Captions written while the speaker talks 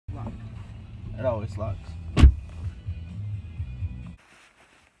It always locks.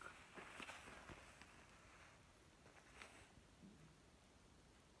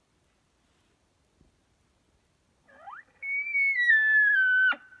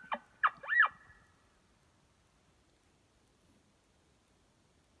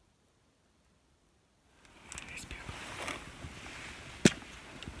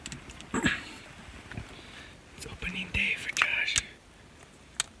 It's opening day for Josh.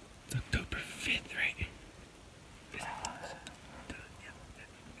 It's October 5th, right?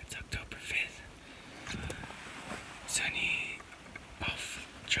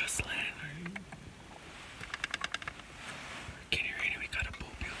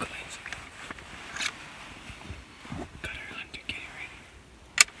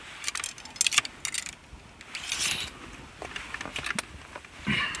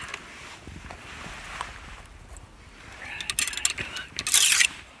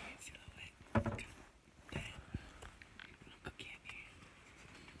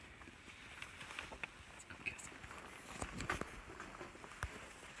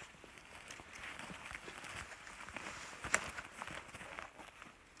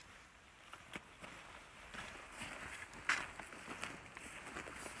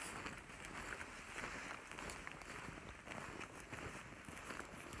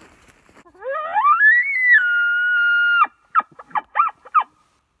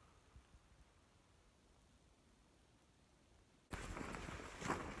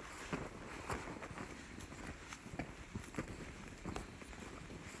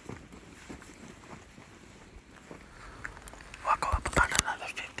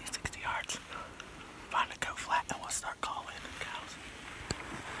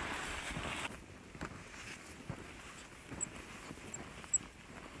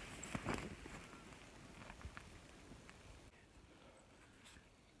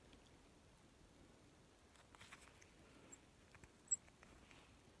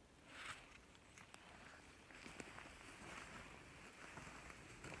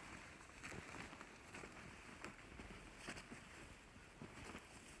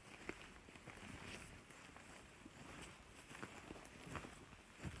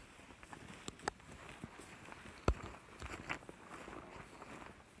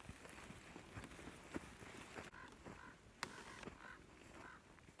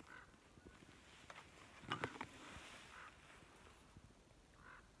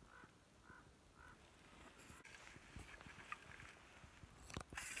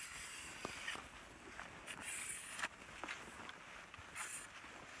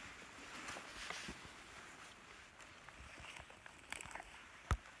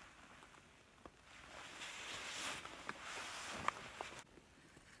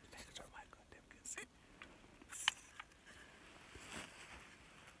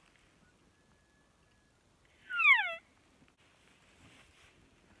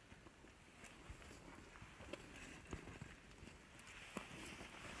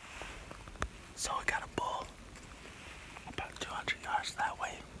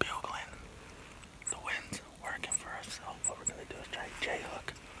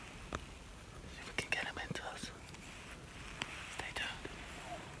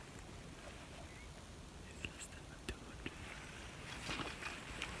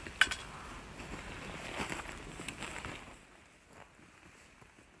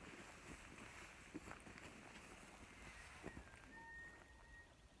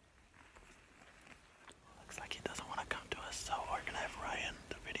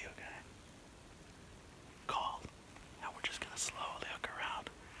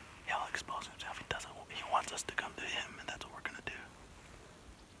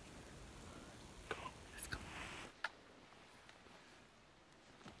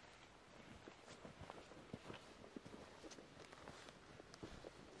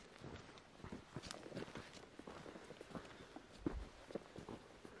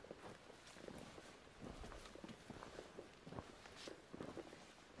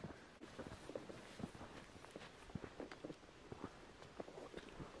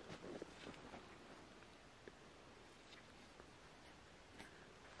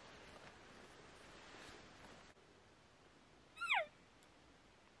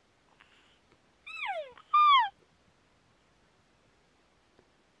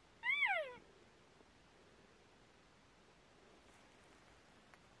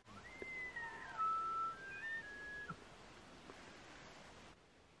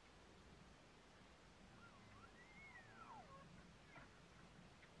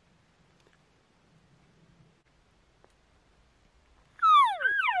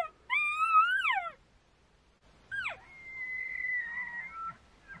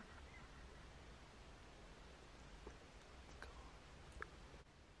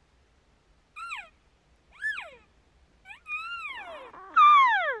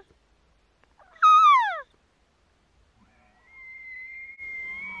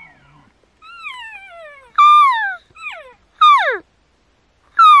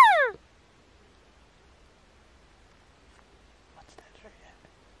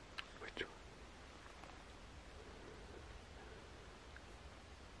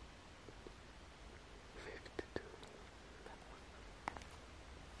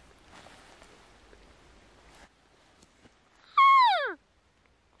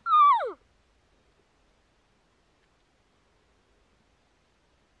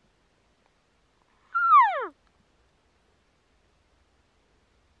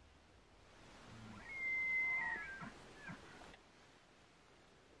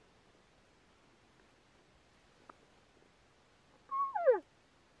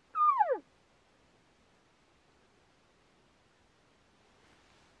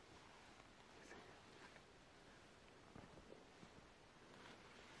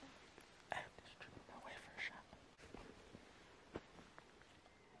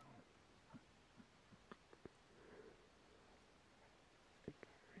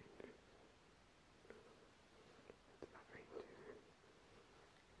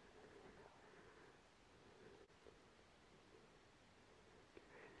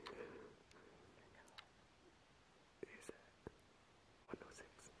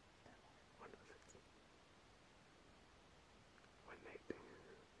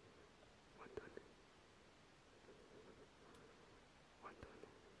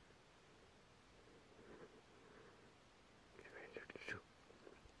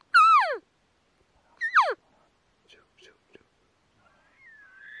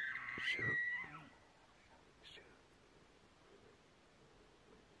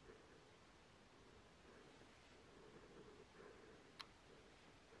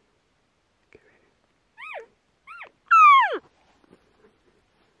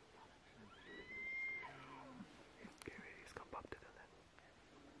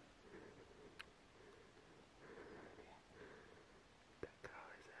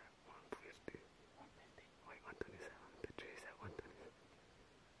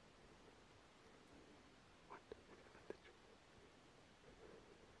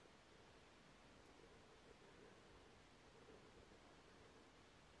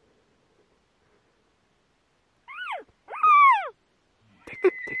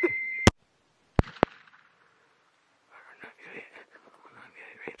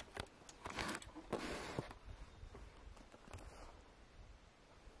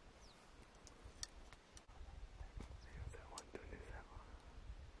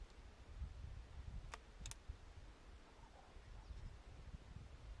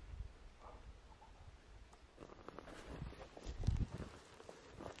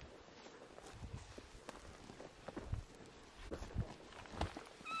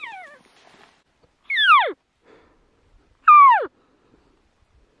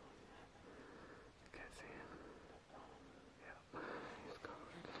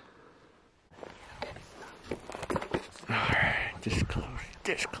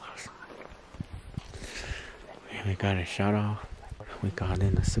 got a shot off. We got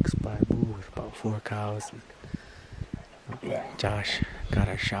in a 6x bull with about 4 cows. And Josh got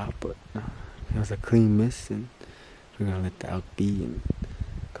a shot, but it was a clean miss, and we're gonna let the elk be and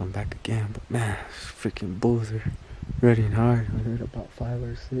come back again. But man, freaking bulls are running hard. We hit about 5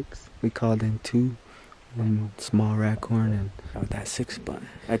 or 6. We called in 2, one small raghorn and that 6 spot.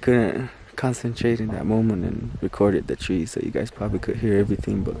 I couldn't concentrate in that moment and recorded the tree, so you guys probably could hear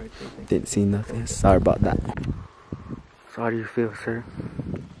everything, but didn't see nothing. Sorry about that. So how do you feel, sir?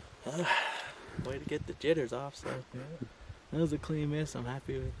 Way to get the jitters off, so that was a clean miss. I'm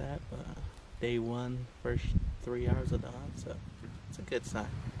happy with that. Day 1, first 3 hours of the hunt, so it's a good sign.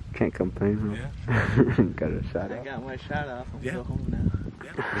 Can't complain, huh? Yeah. Got a shot off. I got my shot off. I'm Yeah. go home now.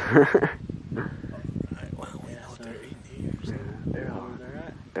 Yeah. Well, we know what they're eating here. So. They're all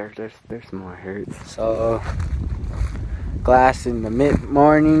right. There's more herds. So glass in the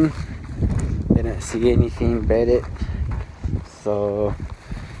mid-morning. Didn't see anything bedded. So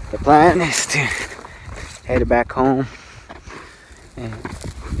the plan is to head back home and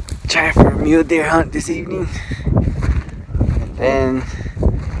try for a mule deer hunt this evening, and then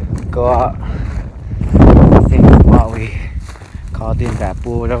go out. I think while we called in that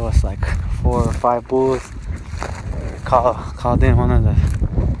bull, there was like 4 or 5 bulls. Called in one of the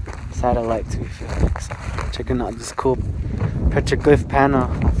satellites, we feel like. So checking out this cool petroglyph panel.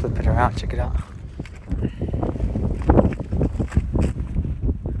 I'll flip it around, check it out.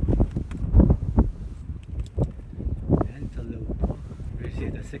 That's a little bull. You see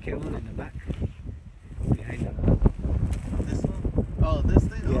the second one in the back? Behind the... This one? Oh, this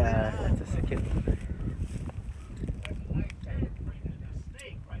thing? Yeah, that's the second one.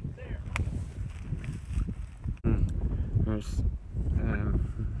 There's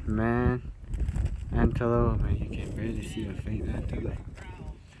man, antelope, man, you can barely see a faint antelope.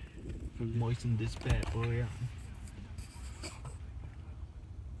 Moisten this bad boy out.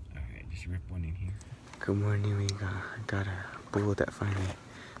 Alright, just rip one in here. Good morning, we got a bull that finally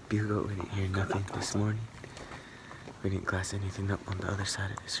bugled. We didn't hear nothing this morning. We didn't glass anything up on the other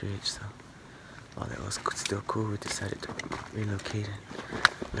side of this ridge, so while that was still cool, we decided to relocate it.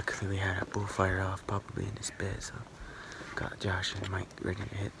 Luckily we had a bullfire off, probably in his bed, so got Josh and Mike ready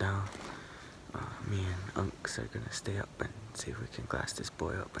to head down. Me and Unks are gonna stay up and see if we can glass this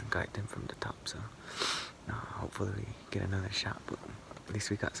boy up and guide him from the top, so hopefully we get another shot, but at least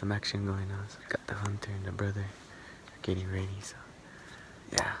we got some action going on. So we got the hunter and the brother getting ready, so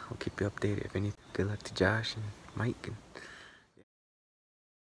yeah, we'll keep you updated if anything. Good luck to Josh and Mike. And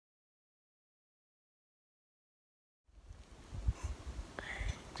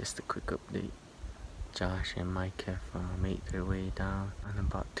just a quick update. Josh and Mike have made their way down on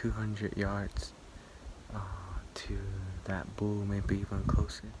about 200 yards to that bull, maybe even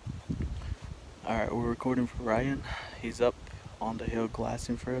closer. Alright, we're recording for Ryan. He's up on the hill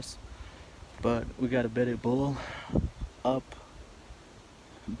glassing for us. But we got a bedded bull up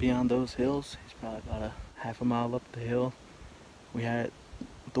beyond those hills. He's probably about a half a mile up the hill. We had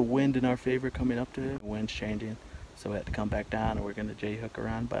the wind in our favor coming up to it. The wind's changing, so we had to come back down, and we're going to J-hook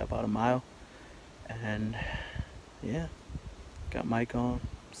around by about a mile. And yeah, got Mike on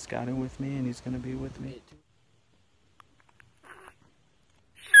scouting with me, and he's going to be with me.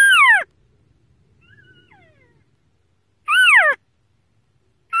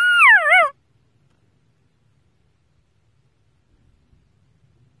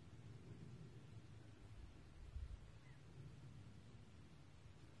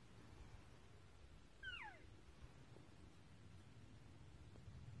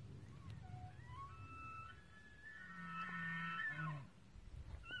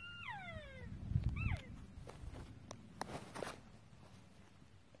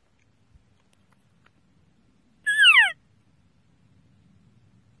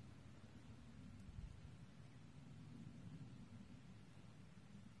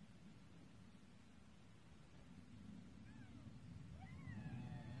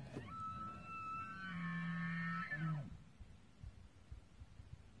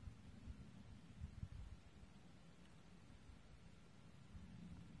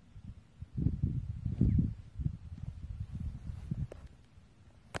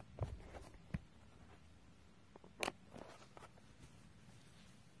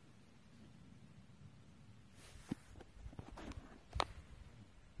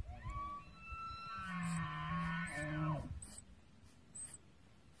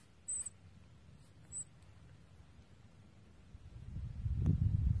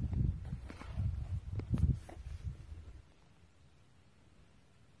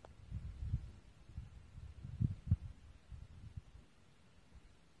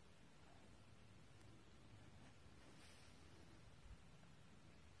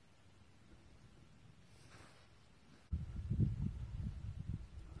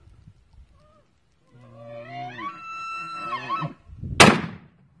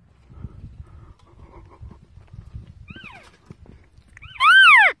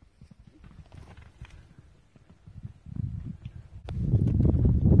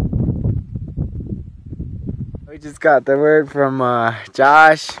 We just got the word from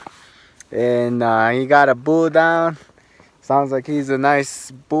Josh, and he got a bull down. Sounds like he's a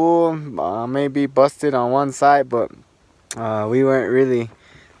nice bull. Maybe busted on one side, but we weren't really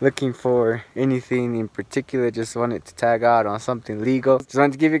looking for anything in particular. Just wanted to tag out on something legal. Just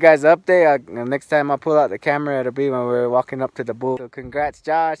wanted to give you guys an update. Next time I pull out the camera, it'll be when we're walking up to the bull. So congrats,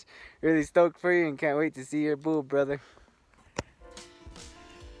 Josh. Really stoked for you and can't wait to see your bull, brother.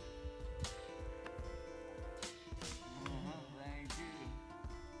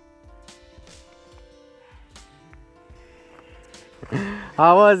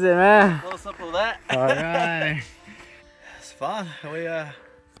 How was it, man? Close up of that. Alright. It's fun. We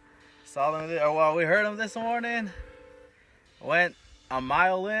saw them, well, we heard them this morning. Went a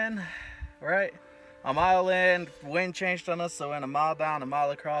mile in, right? A mile in, wind changed on us, so went a mile down, a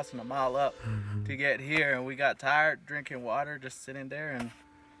mile across, and a mile up to get here. And we got tired drinking water, just sitting there. And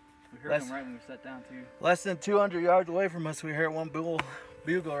we heard them right when we sat down too. Less than 200 yards away from us, we heard one bugle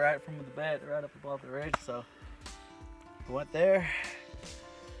right from the bed, right up above the ridge. So we went there,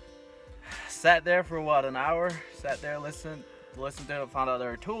 sat there for what, an hour? Sat there, listened to it, found out there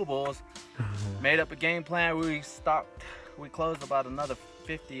were 2 bulls. Made up a game plan. We closed about another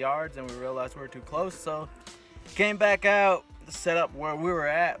 50 yards and we realized we were too close. So came back out, set up where we were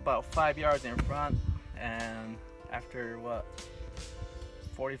at, about 5 yards in front. And after what,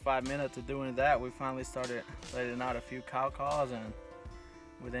 45 minutes of doing that, we finally started letting out a few cow calls, and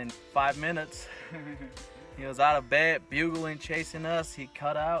within 5 minutes, he was out of bed, bugling, chasing us. He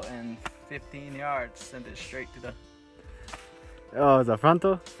cut out and 15 yards, sent it straight to the... Oh, is that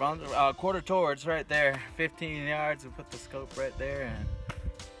frontal? Front, quarter towards right there, 15 yards. We put the scope right there and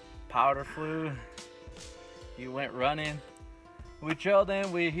powder flew. He went running. We trailed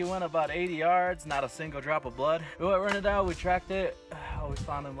him. He went about 80 yards, not a single drop of blood. We went running down, we tracked it. We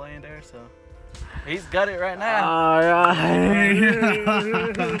found him laying there, so he's got it right now. All right.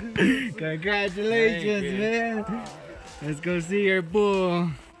 Congratulations, man. Let's go see your bull.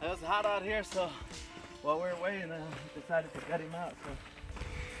 It was hot out here, so while we were waiting, I decided to gut him out. So.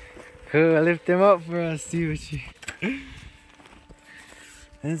 Cool, lift him up for us, see what you...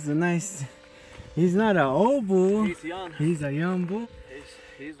 That's a nice... He's not an old bull. He's young. He's a young bull.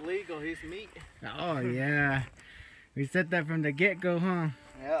 He's legal, he's meat. Oh yeah. We said that from the get-go, huh?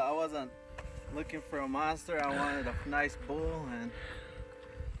 Yeah, I wasn't looking for a monster. I wanted a nice bull, and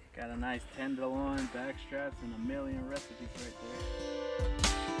got a nice tenderloin, back straps, and a million recipes right there.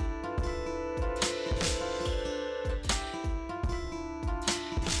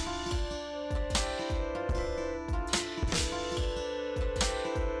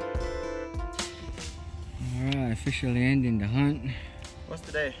 Alright, officially ending the hunt. What's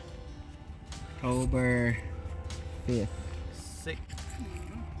today? October 5th. 6th.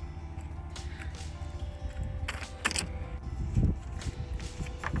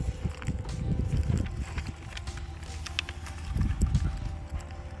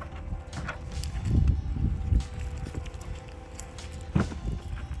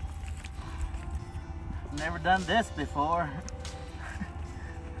 Never done this before.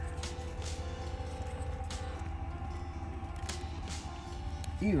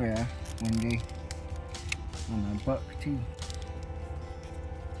 You were one day on a buck too.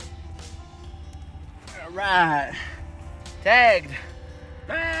 Alright. Tagged.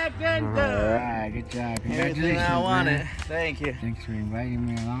 Tagged and done. Alright, good job. Congratulations, everything I wanted. man. Thank you. Thanks for inviting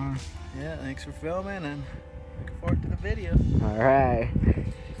me along. Yeah, thanks for filming and looking forward to the video. Alright.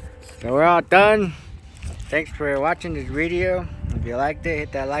 So we're all done. Thanks for watching this video. If you liked it,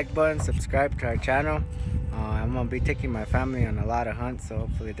 hit that like button, subscribe to our channel. I'm gonna be taking my family on a lot of hunts, so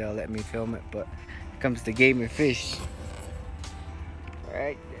hopefully they'll let me film it. But it comes to game and fish.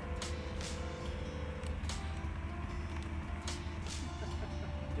 Alright.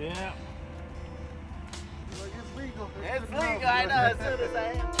 Yeah. It's legal. It's legal, I know, as soon as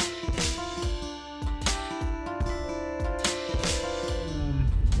I am.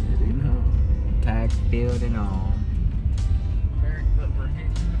 Tag, field, and all.